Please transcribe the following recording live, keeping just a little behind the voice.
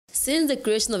Since the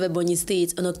creation of Ebonyi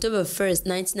State on October 1st,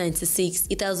 1996,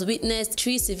 it has witnessed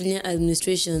three civilian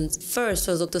administrations. First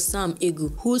was Dr. Sam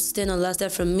Egu, whose tenure lasted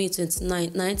from May 29,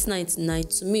 1999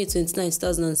 to May 29,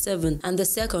 2007, and the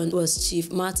second was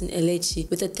Chief Martin Elechi,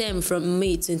 with a term from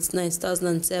May 29,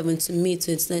 2007 to May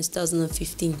 29,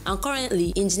 2015. And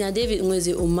currently, Engineer David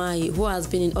Nweze Umahi, who has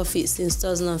been in office since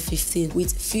 2015,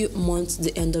 with few months to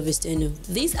the end of his tenure.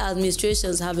 These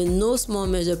administrations have in no small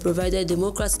measure provided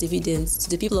democratic dividends to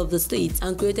the people of the state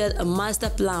and created a master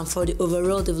plan for the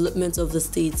overall development of the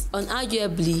state.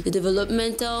 Unarguably, the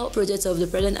developmental projects of the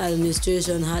present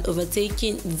administration had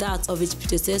overtaken that of its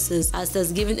predecessors, as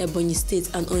has given Ebonyi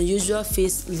State an unusual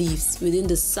facelift within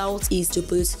the southeast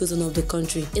geopolitical zone of the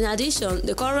country. In addition,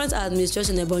 the current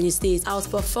administration in Ebonyi State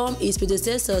outperformed its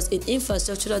predecessors in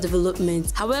infrastructural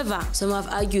development. However, some have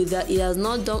argued that it has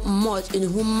not done much in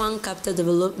human capital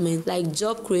development, like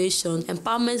job creation,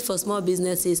 empowerment for small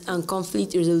businesses, and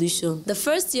conflict resolution. The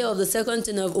first year of the second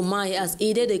tenure of Umahi has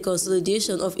aided a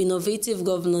consolidation of innovative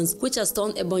governance, which has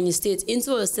turned Ebonyi State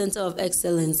into a center of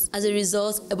excellence. As a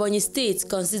result, Ebonyi State,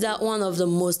 considered one of the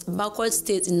most backward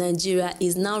states in Nigeria,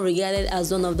 is now regarded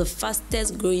as one of the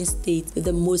fastest growing states with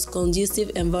the most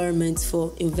conducive environment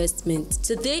for investment.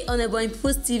 Today on Ebonyi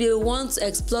People's TV, we want to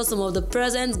explore some of the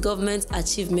present government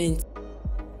achievements.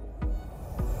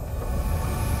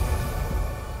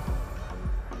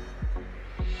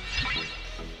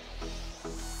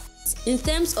 In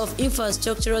terms of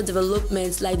infrastructural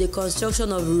development, like the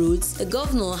construction of roads, the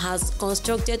governor has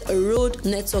constructed a road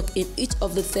network in each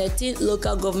of the 13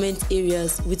 local government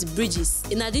areas with bridges.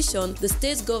 In addition, the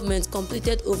state government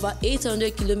completed over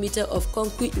 800 kilometers of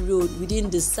concrete road within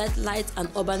the satellite and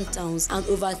urban towns and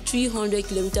over 300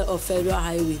 kilometers of federal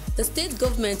highway. The state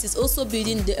government is also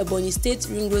building the Ebonyi State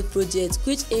Ring Road project,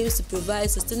 which aims to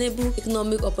provide sustainable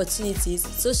economic opportunities,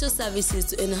 social services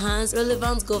to enhance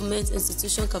relevant government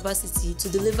institution capacity to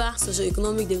deliver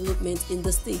socio-economic development in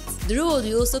the state. The road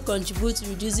will also contribute to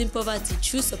reducing poverty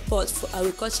through support for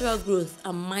agricultural growth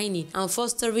and mining, and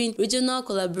fostering regional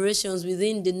collaborations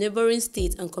within the neighboring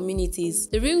states and communities.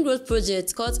 The Ring Road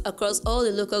project cuts across all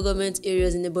the local government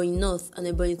areas in Ebonyi North and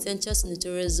Ebonyi Central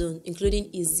Senatorial Zone, including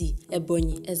Izi,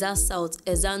 Ebonyi, Eza South,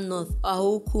 Eza North,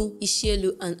 Ahoku,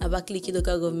 Ishielu, and Abakaliki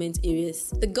local government areas.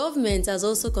 The government has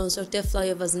also constructed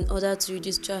flyovers in order to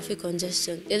reduce traffic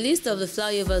congestion. A list of the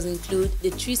flyovers include the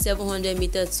 3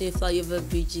 700-meter twin flyover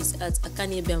bridges at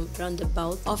Akaniebam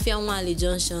Roundabout, Ofianwali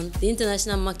Junction, the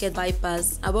International Market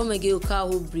Bypass,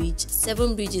 Abomege-Okahu Bridge,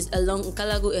 7 bridges along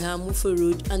Nkalago-Ehamufu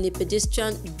Road, and a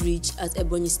pedestrian bridge at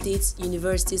Ebonyi State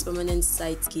University's permanent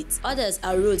site gate. Others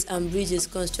are roads and bridges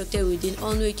constructed within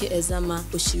Onweke Ezama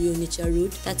Oshiri Onitsha Road,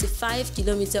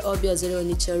 35-kilometer Obiazere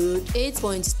Onitsha Road,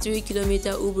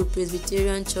 8.3-kilometer Ubu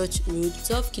Presbyterian Church Road,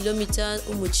 12-kilometer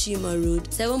Umuchima Road,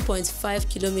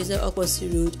 7.5-kilometer Okposi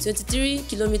Road,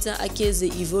 23-kilometer Akeze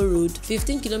Ivo Road,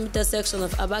 15-kilometer section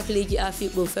of Abakaliki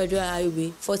Afikpo Federal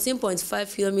Highway,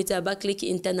 14.5-kilometer Abakaliki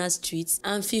Internal Streets,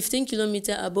 and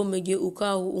 15-kilometer Abomege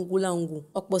Ukahu Ungulangu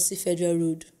Okposi Federal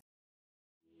Road.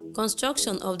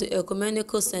 Construction of the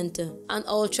Ecumenical Center. An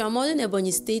ultra-modern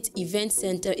Ebonyi State Event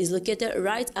Center is located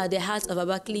right at the heart of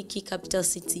Abakaliki capital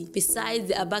city, beside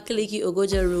the Abakaliki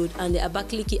Ogoja Road and the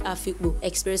Abakaliki Afikpo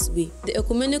Expressway. The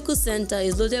Ecumenical Center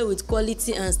is loaded with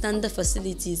quality and standard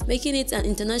facilities, making it an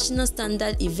international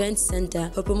standard event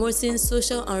center for promoting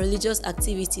social and religious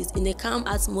activities in a calm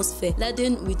atmosphere,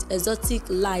 laden with exotic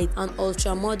light and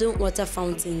ultra-modern water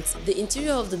fountains. The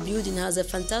interior of the building has a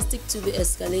fantastic two-way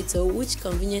escalator which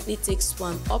conveniently takes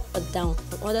one up or down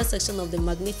from other sections of the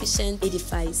magnificent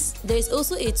edifice. There is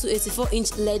also a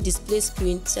 284-inch LED display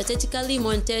screen strategically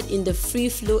mounted in the free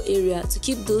flow area to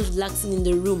keep those relaxing in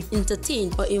the room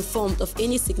entertained or informed of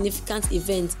any significant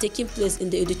event taking place in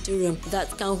the auditorium that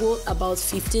can hold about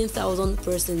 15,000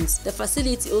 persons. The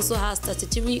facility also has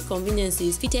statutory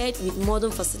conveniences fitted with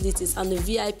modern facilities and a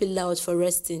VIP lounge for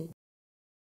resting.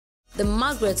 The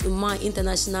Margaret Umahi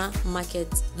International Market.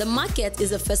 The market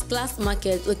is a first-class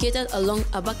market located along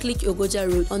Abakaliki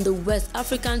Ogoja Road on the West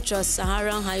African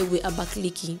Trans-Saharan Highway,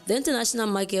 Abakaliki. The international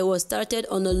market was started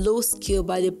on a low scale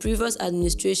by the previous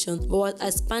administration, but was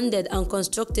expanded and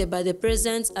constructed by the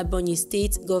present Ebonyi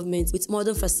State government with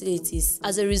modern facilities.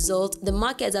 As a result, the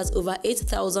market has over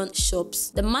 8,000 shops.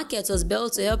 The market was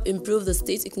built to help improve the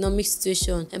state's economic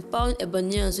situation, empowering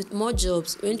Ebonians with more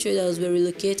jobs when traders were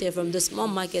relocated from the small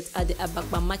market at the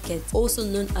Abakaliki market, also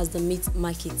known as the meat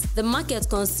market. The market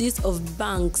consists of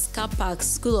banks, car parks,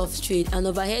 school of trade, and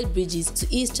overhead bridges to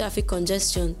ease traffic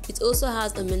congestion. It also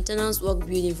has a maintenance work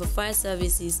building for fire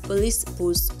services, police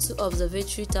posts, 2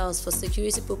 observatory towers for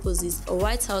security purposes, a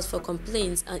White House for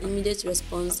complaints and immediate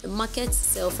response, a market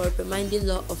cell for reprimanding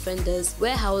law offenders,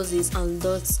 warehouses, and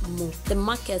lots more. The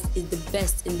market is the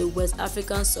best in the West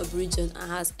African sub-region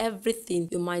and has everything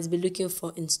you might be looking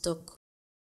for in stock.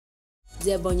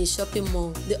 The Ebonyi shopping mall.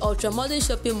 The ultra-modern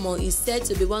shopping mall is said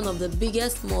to be one of the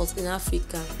biggest malls in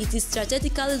Africa. It is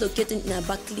strategically located in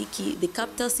Abakaliki, the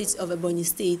capital city of Ebonyi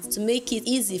State, to make it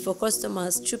easy for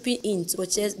customers trooping in to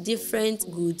purchase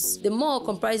different goods. The mall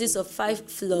comprises of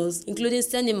 5 floors, including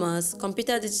cinemas,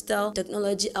 computer digital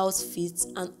technology outfits,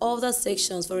 and other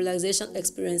sections for relaxation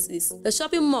experiences. The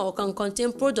shopping mall can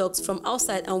contain products from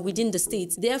outside and within the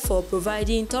state, therefore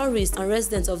providing tourists and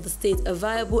residents of the state a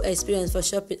viable experience for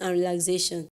shopping and relaxation.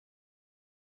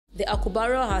 The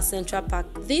Akubaro Central Park.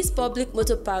 This public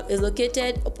motor park is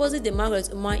located opposite the Margaret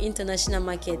Umar International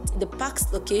Market. The park's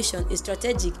location is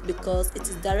strategic because it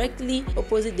is directly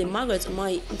opposite the Margaret Umar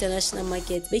International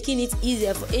Market, making it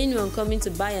easier for anyone coming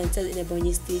to buy and sell in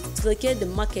Ebonyi State to locate the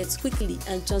market quickly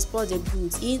and transport their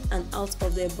goods in and out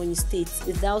of the Ebonyi State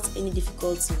without any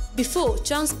difficulty. Before,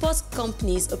 transport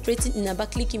companies operating in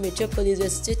Abakaliki metropolis were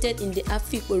situated in the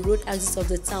Afikpo Road axis of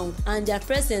the town, and their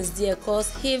presence there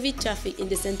caused heavy traffic in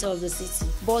the center of the city.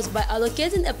 But by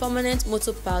allocating a permanent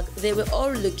motor park, they were all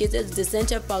relocated to the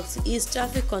Central Park to ease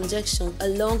traffic congestion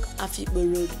along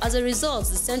Afikpo Road. As a result,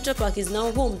 the Central Park is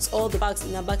now home to all the parks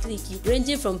in Abakaliki,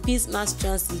 ranging from Peace Mass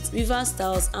Transit, River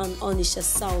Styles, and Onitsha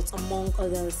South, among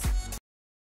others.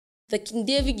 The King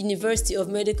David University of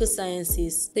Medical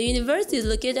Sciences. The university is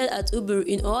located at Uburu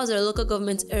in Ogoja local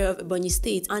government area of Ebonyi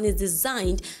State and is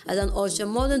designed as an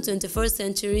ultra-modern 21st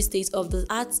century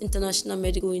state-of-the-art international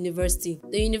medical university.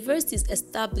 The university is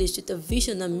established with a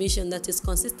vision and mission that is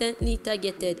consistently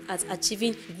targeted at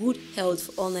achieving good health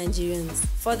for all Nigerians.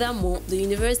 Furthermore, the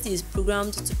university is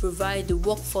programmed to provide the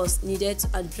workforce needed to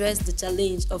address the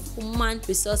challenge of human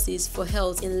resources for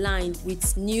health in line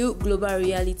with new global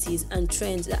realities and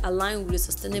trends that align with the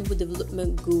Sustainable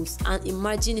Development Goals and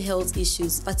emerging health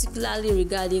issues, particularly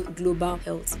regarding global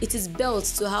health. It is built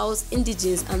to house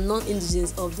indigenous and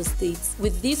non-indigenous of the state.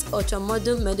 With this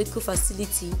ultra-modern medical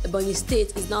facility, Ebonyi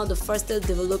State is now the fastest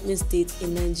developing state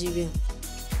in Nigeria.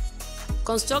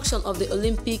 Construction of the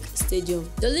Olympic Stadium.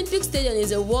 The Olympic Stadium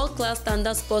is a world-class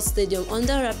standard sports stadium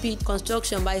under rapid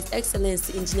construction by His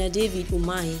Excellency Engineer David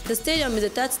Umahi. The stadium is a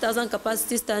 30,000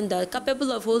 capacity standard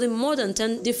capable of holding more than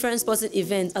 10 different sporting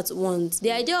events at once.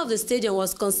 The idea of the stadium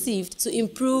was conceived to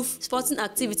improve sporting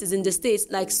activities in the state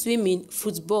like swimming,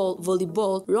 football,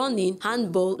 volleyball, running,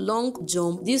 handball, long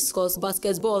jump, discus,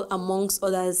 basketball, amongst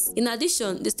others. In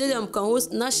addition, the stadium can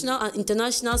host national and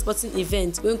international sporting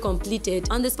events when completed,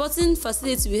 and the sporting facility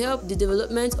will help the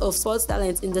development of sports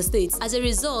talent in the state. As a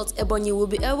result, Ebonyi will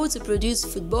be able to produce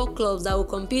football clubs that will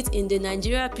compete in the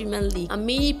Nigeria Premier League and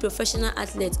many professional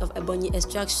athletes of Ebonyi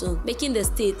extraction, making the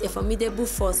state a formidable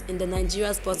force in the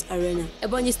Nigeria sports arena.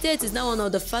 Ebonyi State is now one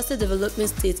of the fastest developing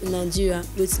states in Nigeria,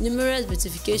 with numerous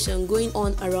beautification going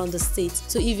on around the state.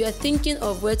 So if you are thinking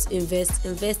of where to invest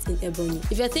in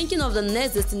Ebonyi. If you are thinking of the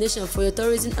next destination for your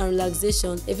tourism and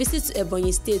relaxation, a visit to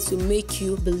Ebonyi State will make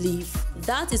you believe.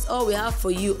 That is all we have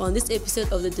for you on this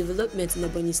episode of the development in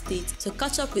Ebonyi State. So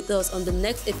catch up with us on the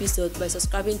next episode by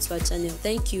subscribing to our channel.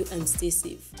 Thank you and stay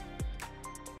safe.